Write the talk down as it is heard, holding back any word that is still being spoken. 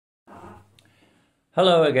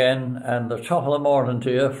Hello again, and the top of the morning to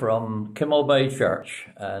you from Kimmel Bay Church,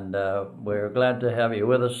 and we're glad to have you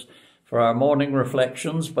with us for our morning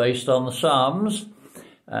reflections based on the Psalms,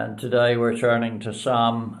 and today we're turning to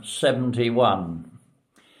Psalm 71.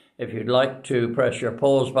 If you'd like to press your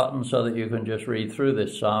pause button so that you can just read through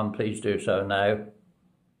this psalm, please do so now.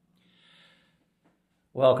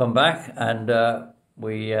 Welcome back, and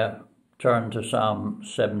we turn to Psalm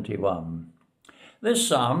 71. This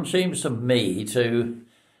psalm seems to me to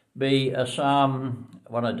be a psalm,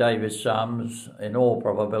 one of David's psalms in all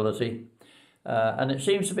probability, and it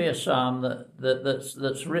seems to be a psalm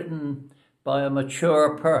that's written by a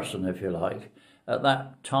mature person, if you like, at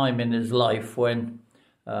that time in his life when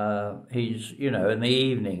he's, in the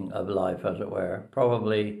evening of life, as it were,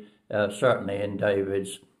 probably certainly in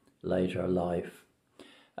David's later life.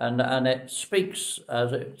 And it speaks,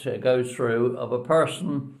 as it goes through, of a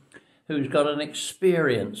person who's got an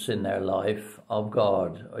experience in their life of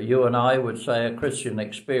God. You and I would say a Christian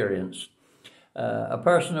experience. A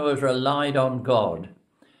person who has relied on God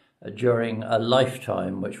during a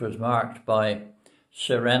lifetime which was marked by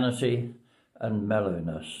serenity and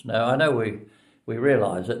mellowness. Now, I know we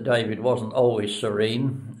realise that David wasn't always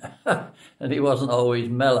serene and he wasn't always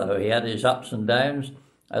mellow. He had his ups and downs,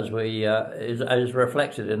 as is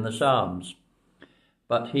reflected in the Psalms.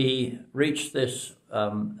 But he reached this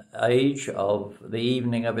age of the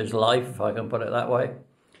evening of his life, if I can put it that way.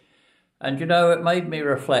 And it made me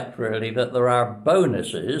reflect really that there are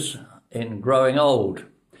bonuses in growing old.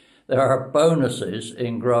 There are bonuses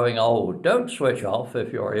in growing old. Don't switch off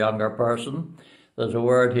if you're a younger person. There's a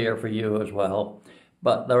word here for you as well.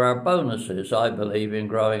 But there are bonuses, I believe, in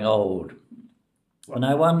growing old. And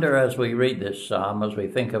I wonder, as we read this psalm, as we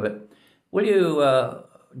think of it, will you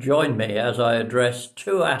join me as I address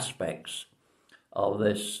two aspects of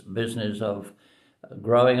this business of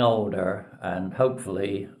growing older and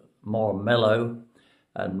hopefully more mellow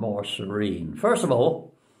and more serene. First of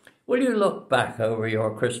all, will you look back over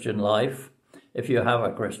your Christian life, if you have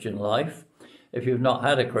a Christian life? If you've not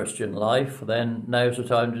had a Christian life, then now's the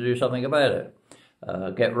time to do something about it.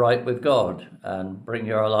 Get right with God and bring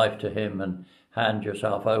your life to Him and hand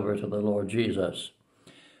yourself over to the Lord Jesus.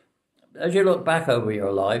 As you look back over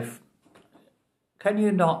your life, can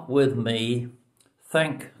you not with me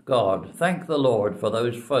thank God, thank the Lord for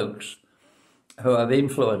those folks who have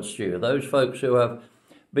influenced you, those folks who have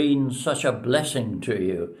been such a blessing to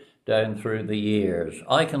you down through the years?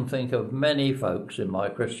 I can think of many folks in my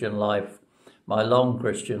Christian life, my long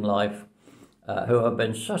Christian life, who have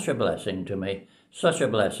been such a blessing to me, such a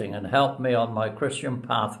blessing, and helped me on my Christian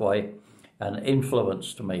pathway and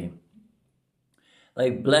influenced me.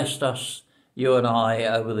 They've blessed us, you and I,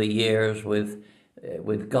 over the years with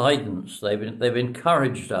guidance. They've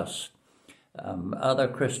encouraged us. Other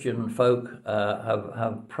Christian folk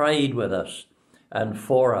have prayed with us and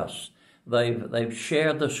for us. They've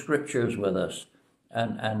shared the scriptures with us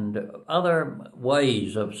and other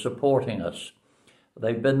ways of supporting us.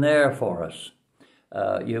 They've been there for us.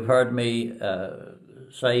 You've heard me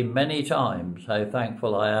say many times how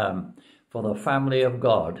thankful I am for the family of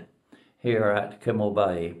God here at Kimmel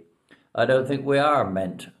Bay. I don't think we are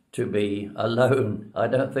meant to be alone. I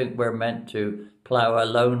don't think we're meant to plough a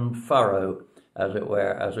lone furrow, as it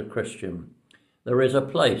were, as a Christian. There is a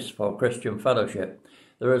place for Christian fellowship.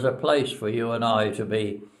 There is a place for you and I to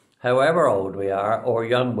be, however old we are or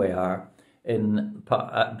young we are,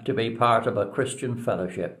 to be part of a Christian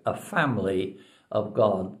fellowship, a family of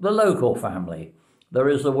God, the local family. There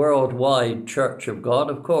is the worldwide Church of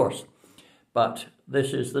God, of course, but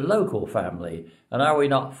this is the local family. And are we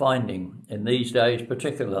not finding in these days,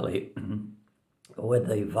 particularly with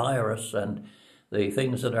the virus and the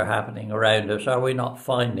things that are happening around us, are we not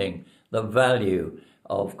finding the value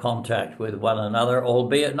of contact with one another,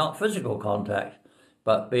 albeit not physical contact,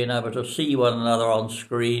 but being able to see one another on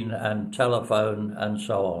screen and telephone and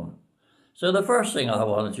so on? So the first thing I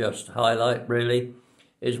want to just highlight really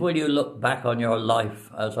is, will you look back on your life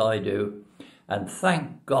as I do and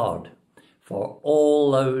thank God for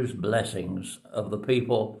all those blessings of the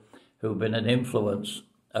people who've been an influence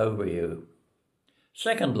over you?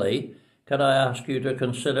 Secondly, can I ask you to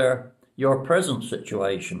consider your present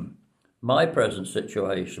situation, my present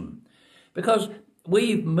situation? Because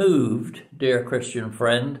we've moved, dear Christian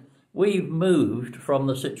friend, we've moved from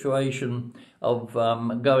the situation of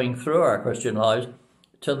going through our Christian lives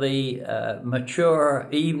to the mature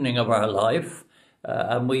evening of our life,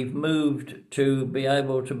 and we've moved to be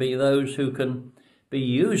able to be those who can be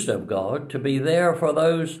used of God, to be there for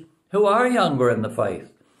those who are younger in the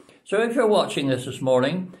faith. So if you're watching this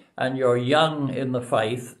morning and you're young in the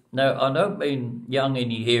faith, Now, I don't mean young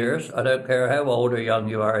in years. I don't care how old or young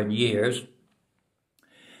you are in years.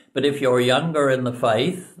 But if you're younger in the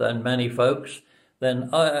faith than many folks, then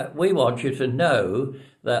we want you to know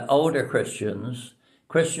that older Christians,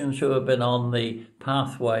 Christians who have been on the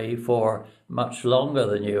pathway for much longer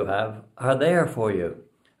than you have, are there for you,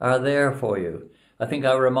 are there for you. I think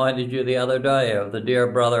I reminded you the other day of the dear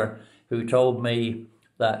brother who told me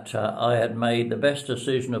that I had made the best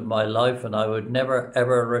decision of my life and I would never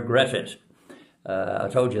ever regret it. I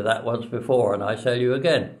told you that once before, and I tell you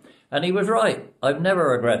again. And he was right. I've never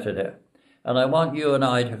regretted it. And I want you and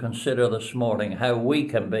I to consider this morning how we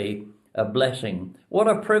can be a blessing. What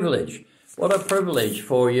a privilege. What a privilege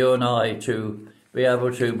for you and I to be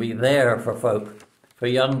able to be there for folk, for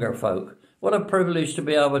younger folk. What a privilege to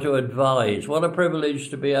be able to advise. What a privilege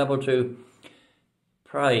to be able to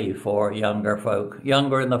pray for younger folk,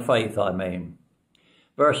 younger in the faith, I mean.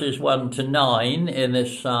 Verses 1 to 9 in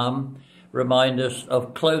this psalm remind us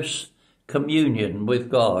of close communion with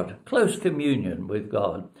God. Close communion with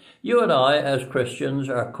God. You and I, as Christians,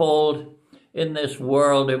 are called in this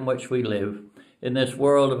world in which we live, in this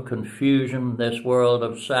world of confusion, this world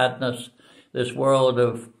of sadness, this world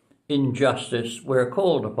of injustice, we're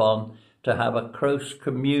called upon to have a close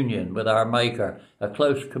communion with our Maker, a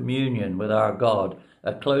close communion with our God,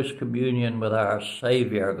 a close communion with our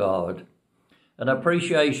Saviour God. An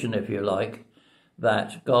appreciation, if you like,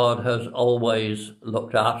 that God has always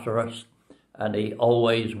looked after us and he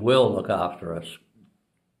always will look after us.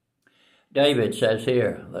 David says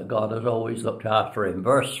here that God has always looked after him.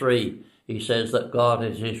 Verse 3, he says that God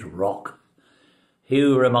is his rock.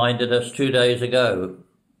 Hugh reminded us 2 days ago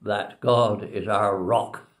that God is our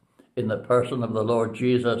rock in the person of the Lord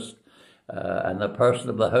Jesus and the person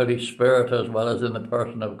of the Holy Spirit, as well as in the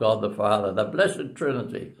person of God the Father, the Blessed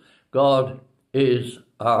Trinity. God is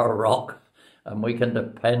our rock, and we can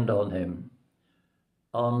depend on him.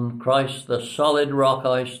 On Christ, the solid rock,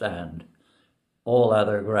 I stand. All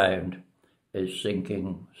other ground is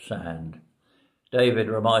sinking sand. David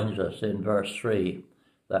reminds us in verse 3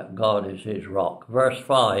 that God is his rock. Verse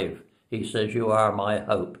 5, he says, you are my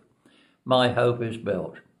hope. My hope is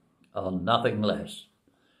built on nothing less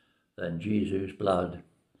than Jesus' blood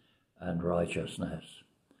and righteousness.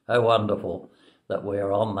 How wonderful that we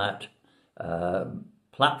are on that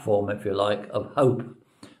platform, if you like, of hope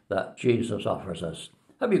that Jesus offers us.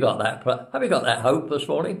 Have you got that? Have you got that hope this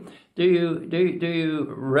morning? Do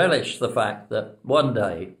you relish the fact that one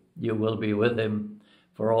day you will be with him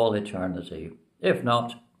for all eternity? If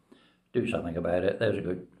not, do something about it. There's a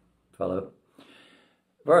good fellow.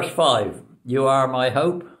 Verse 5, you are my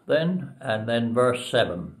hope, then, and then verse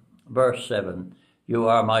 7. Verse 7, you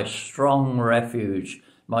are my strong refuge,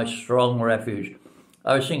 my strong refuge.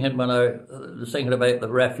 I was thinking when I was thinking about the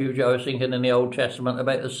refuge, I was thinking in the Old Testament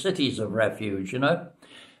about the cities of refuge, you know,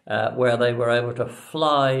 where they were able to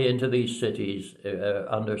fly into these cities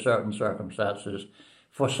under certain circumstances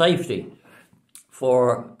for safety,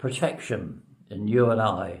 for protection. And you and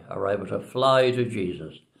I are able to fly to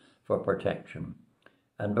Jesus for protection.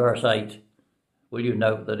 And verse 8, will you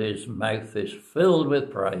note that his mouth is filled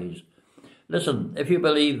with praise? Listen, if you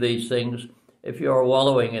believe these things, if you're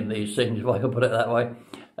wallowing in these things, if I can put it that way,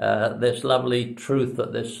 this lovely truth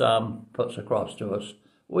that this psalm puts across to us,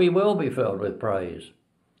 we will be filled with praise.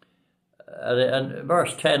 And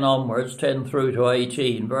verse 10 onwards, 10 through to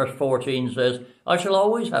 18, verse 14 says, I shall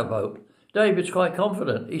always have hope. David's quite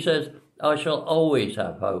confident. He says, I shall always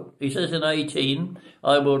have hope. He says in 18,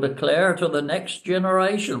 I will declare to the next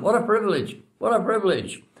generation. What a privilege. What a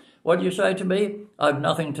privilege. What do you say to me? I've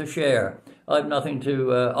nothing to share. I've nothing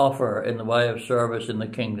to offer in the way of service in the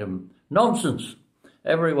kingdom. Nonsense.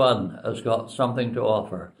 Everyone has got something to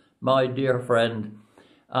offer. My dear friend,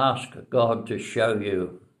 ask God to show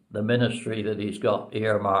you the ministry that he's got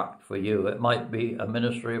earmarked for you. It might be a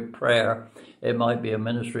ministry of prayer. It might be a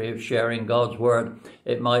ministry of sharing God's word.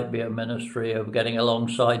 It might be a ministry of getting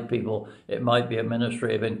alongside people. It might be a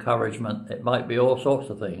ministry of encouragement. It might be all sorts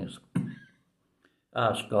of things.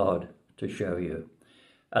 Ask God to show you.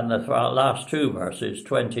 And the last two verses,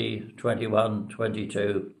 20, 21,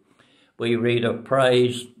 22, we read of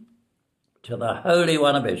praise to the Holy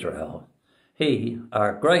One of Israel. He,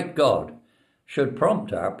 our great God, should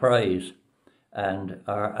prompt our praise and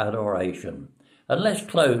our adoration. And let's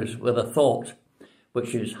close with a thought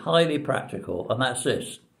which is highly practical, and that's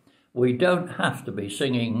this. We don't have to be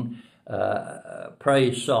singing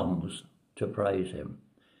praise songs to praise him.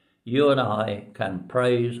 You and I can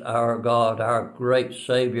praise our God, our great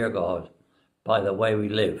Saviour God, by the way we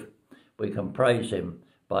live. We can praise him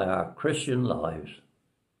by our Christian lives.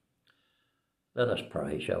 Let us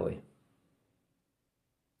pray, shall we?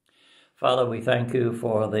 Father, we thank you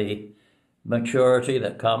for the maturity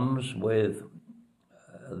that comes with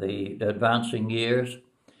the advancing years.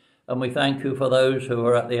 And we thank you for those who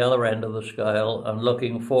are at the other end of the scale and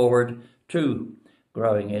looking forward to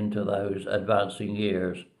growing into those advancing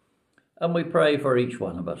years. And we pray for each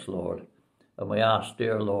one of us, Lord. And we ask,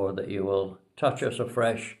 dear Lord, that you will touch us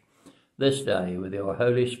afresh this day with your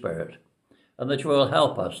Holy Spirit, and that you will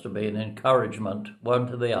help us to be an encouragement one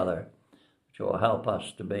to the other, that you will help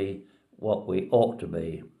us to be what we ought to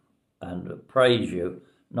be, and praise you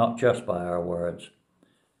not just by our words,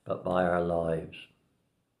 but by our lives.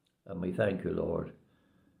 And we thank you, Lord,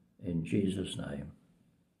 in Jesus' name.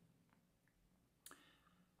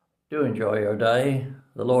 Do enjoy your day.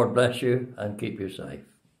 The Lord bless you and keep you safe.